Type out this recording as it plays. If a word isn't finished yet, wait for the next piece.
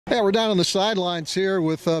Hey, we're down on the sidelines here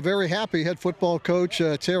with very happy head football coach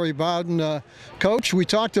Terry Bowden. Coach, we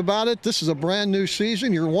talked about it. This is a brand new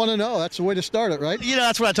season. You're 1-0. That's the way to start it, right? You know,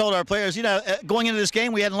 that's what I told our players. You know, going into this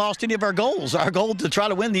game, we hadn't lost any of our goals. Our goal to try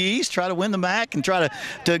to win the East, try to win the MAC, and try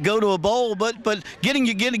to go to a bowl. But getting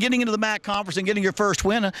into the MAC conference and getting your first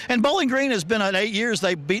win. And Bowling Green has been in 8 years.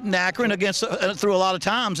 They've beaten Akron against through a lot of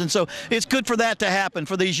times, and so it's good for that to happen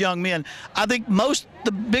for these young men. I think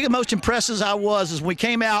the most impressive I was is when we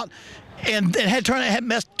came out and had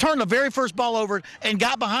turned the very first ball over and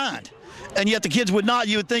got behind. And yet the kids would not.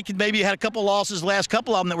 You would think maybe you had a couple losses, the last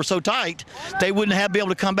couple of them that were so tight, they wouldn't be able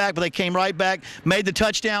to come back, but they came right back, made the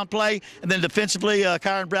touchdown play, and then defensively,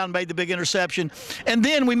 Kyron Brown made the big interception. And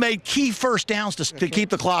then we made key first downs to keep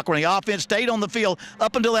the clock running. Offense stayed on the field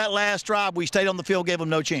up until that last drive. We stayed on the field, gave them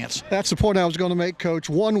no chance. That's the point I was going to make, Coach.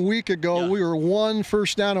 1 week ago, we were one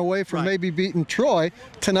first down away from maybe beating Troy.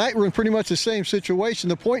 Tonight, we're in pretty much the same situation.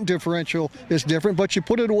 The point differential is different, but you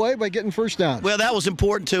put it away by getting first down. Well, that was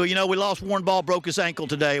important, too. You know, we lost Warren Ball, broke his ankle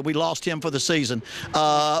today. We lost him for the season.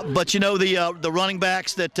 But, you know, the running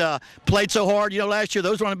backs that played so hard, you know, last year,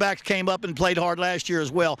 those running backs came up and played hard last year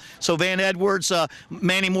as well. So Van Edwards,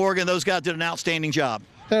 Manny Morgan, those guys did an outstanding job.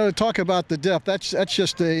 Talk about the depth. That's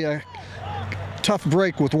just a tough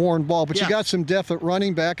break with Warren Ball, but you got some depth at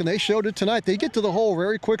running back, and they showed it tonight. They get to the hole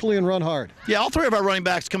very quickly and run hard. Yeah, all three of our running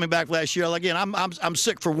backs coming back last year. Again, I'm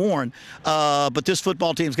sick for Warren, but this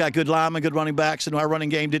football team's got good linemen, good running backs, and our running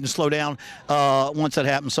game didn't slow down once that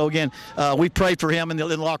happened. So again, we prayed for him in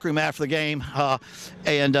the locker room after the game,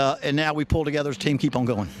 and now we pull together as a team, keep on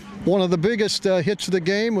going. One of the biggest hits of the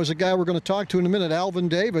game was a guy we're going to talk to in a minute, Alvin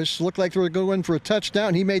Davis. Looked like they were going in for a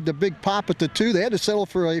touchdown. He made the big pop at the 2. They had to settle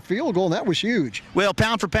for a field goal, and that was huge. Well,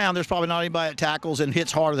 pound for pound, there's probably not anybody that tackles and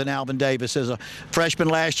hits harder than Alvin Davis. As a freshman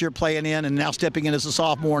last year playing in and now stepping in as a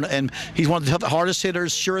sophomore, and he's one of the hardest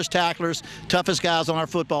hitters, surest tacklers, toughest guys on our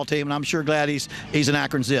football team, and I'm sure glad he's an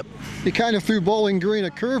Akron Zip. He kind of threw Bowling Green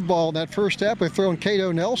a curveball in that first half by throwing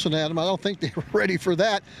Cato Nelson at him. I don't think they were ready for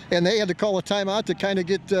that, and they had to call a timeout to kind of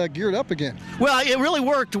get geared up again. Well, it really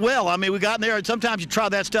worked well. I mean, we got in there, and sometimes you try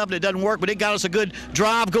that stuff and it doesn't work, but it got us a good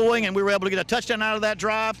drive going, and we were able to get a touchdown out of that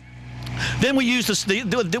drive. Then we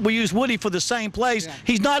used Woody for the same plays. Yeah.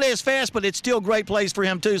 He's not as fast, but it's still great plays for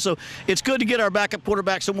him too. So it's good to get our backup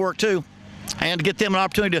quarterback some work too, and to get them an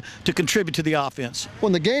opportunity to contribute to the offense.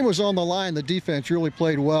 When the game was on the line, the defense really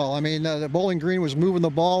played well. I mean, the Bowling Green was moving the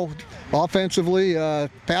ball offensively,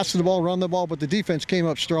 passing the ball, running the ball, but the defense came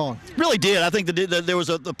up strong. Really did. I think there was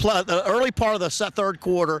the early part of the third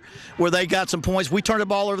quarter where they got some points. We turned the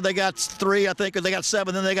ball over. They got 3, I think, or they got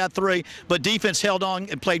 7, then they got 3. But defense held on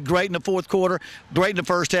and played great in the fourth quarter, great in the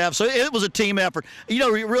first half. So it was a team effort. You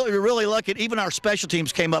know, we're really lucky. Even our special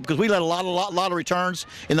teams came up because we let a lot of returns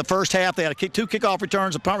in the first half. They had 2 kickoff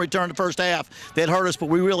returns, a punt return in the first half that hurt us, but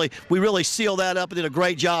we really sealed that up and did a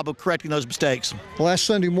great job of correcting those mistakes. Last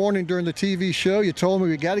Sunday morning during the TV show, you told me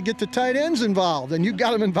we got to get the tight ends involved, and you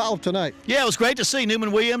got them involved tonight. Yeah, it was great to see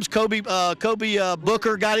Newman Williams, Kobe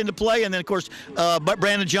Booker got into play, and then of course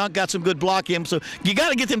Brandon Junk got some good blocking. So you got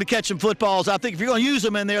to get them to catch some footballs. I think if you're going to use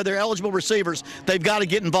them in there, they're eligible receivers. They've got to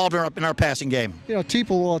get involved in our passing game. You know,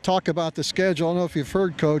 people will talk about the schedule. I don't know if you've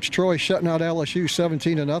heard, Coach, Troy shutting out LSU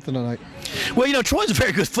 17-0 tonight. Well, you know, Troy's a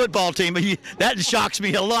very good football team. That shocks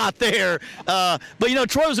me a lot there. But you know,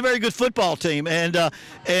 Troy was a very good football team, and a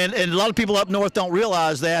lot of people up north don't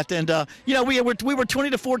realize that. And you know, we were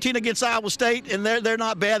 20-14 against Iowa State, and they're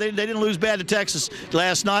not bad. They didn't lose bad to Texas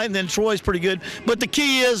last night, and then Troy's pretty good. But the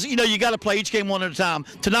key is, you know, you got to play each game one at a time.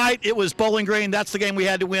 Tonight it was Bowling Green. That's the game we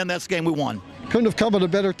had to win. That's the game we won. Couldn't have come at a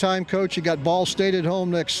better time, Coach. You got Ball State at home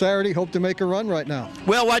next Saturday. Hope to make a run right now.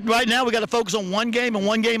 Well, right now we got to focus on one game and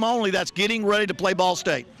one game only. That's getting ready to play Ball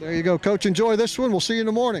State. There you go, Coach. Enjoy this one. We'll see you in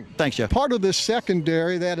the morning. Thanks, Jeff. Part of this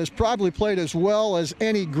secondary that has probably played as well as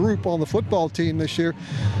any group on the football team this year.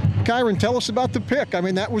 Kyron, tell us about the pick. I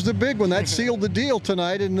mean, that was the big one. That sealed the deal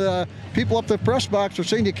tonight, and people up the press box were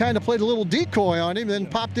saying you kind of played a little decoy on him, then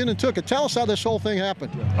popped in and took it. Tell us how this whole thing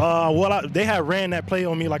happened. Well, they had ran that play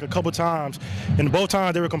on me like a couple times, and both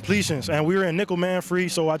times they were completions, and we were in nickel man free,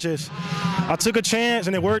 so I took a chance,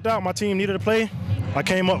 and it worked out. My team needed a play. I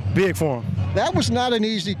came up big for him. That was not an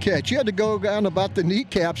easy catch. You had to go down about the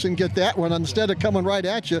kneecaps and get that one instead of coming right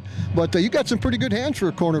at you. But you got some pretty good hands for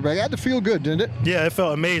a cornerback. It had to feel good, didn't it? Yeah, it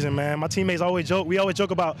felt amazing, man. My teammates always joke. We always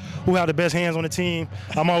joke about who had the best hands on the team.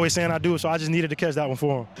 I'm always saying I do, so I just needed to catch that one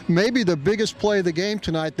for them. Maybe the biggest play of the game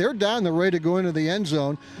tonight. They're down the way to go into the end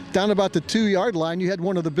zone, down about the 2-yard line. You had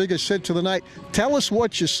one of the biggest hits of the night. Tell us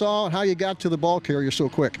what you saw and how you got to the ball carrier so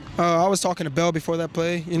quick. I was talking to Bell before that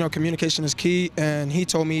play. You know, communication is key, and he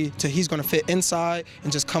told me he's going to fit hit inside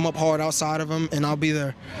and just come up hard outside of them, and I'll be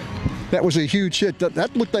there. That was a huge hit.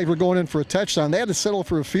 That looked like they were going in for a touchdown. They had to settle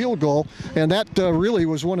for a field goal, and that really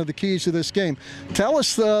was one of the keys to this game. Tell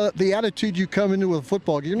us the attitude you come into with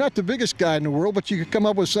football. You're not the biggest guy in the world, but you can come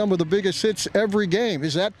up with some of the biggest hits every game.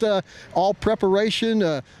 Is that all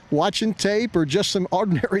preparation, watching tape, or just some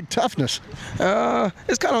ordinary toughness?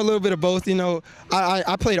 It's kind of a little bit of both. You know,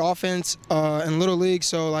 I played offense in Little League,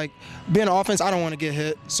 so like being an offense, I don't want to get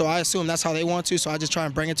hit. So I assume that's how they want to, so I just try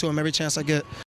and bring it to them every chance I get.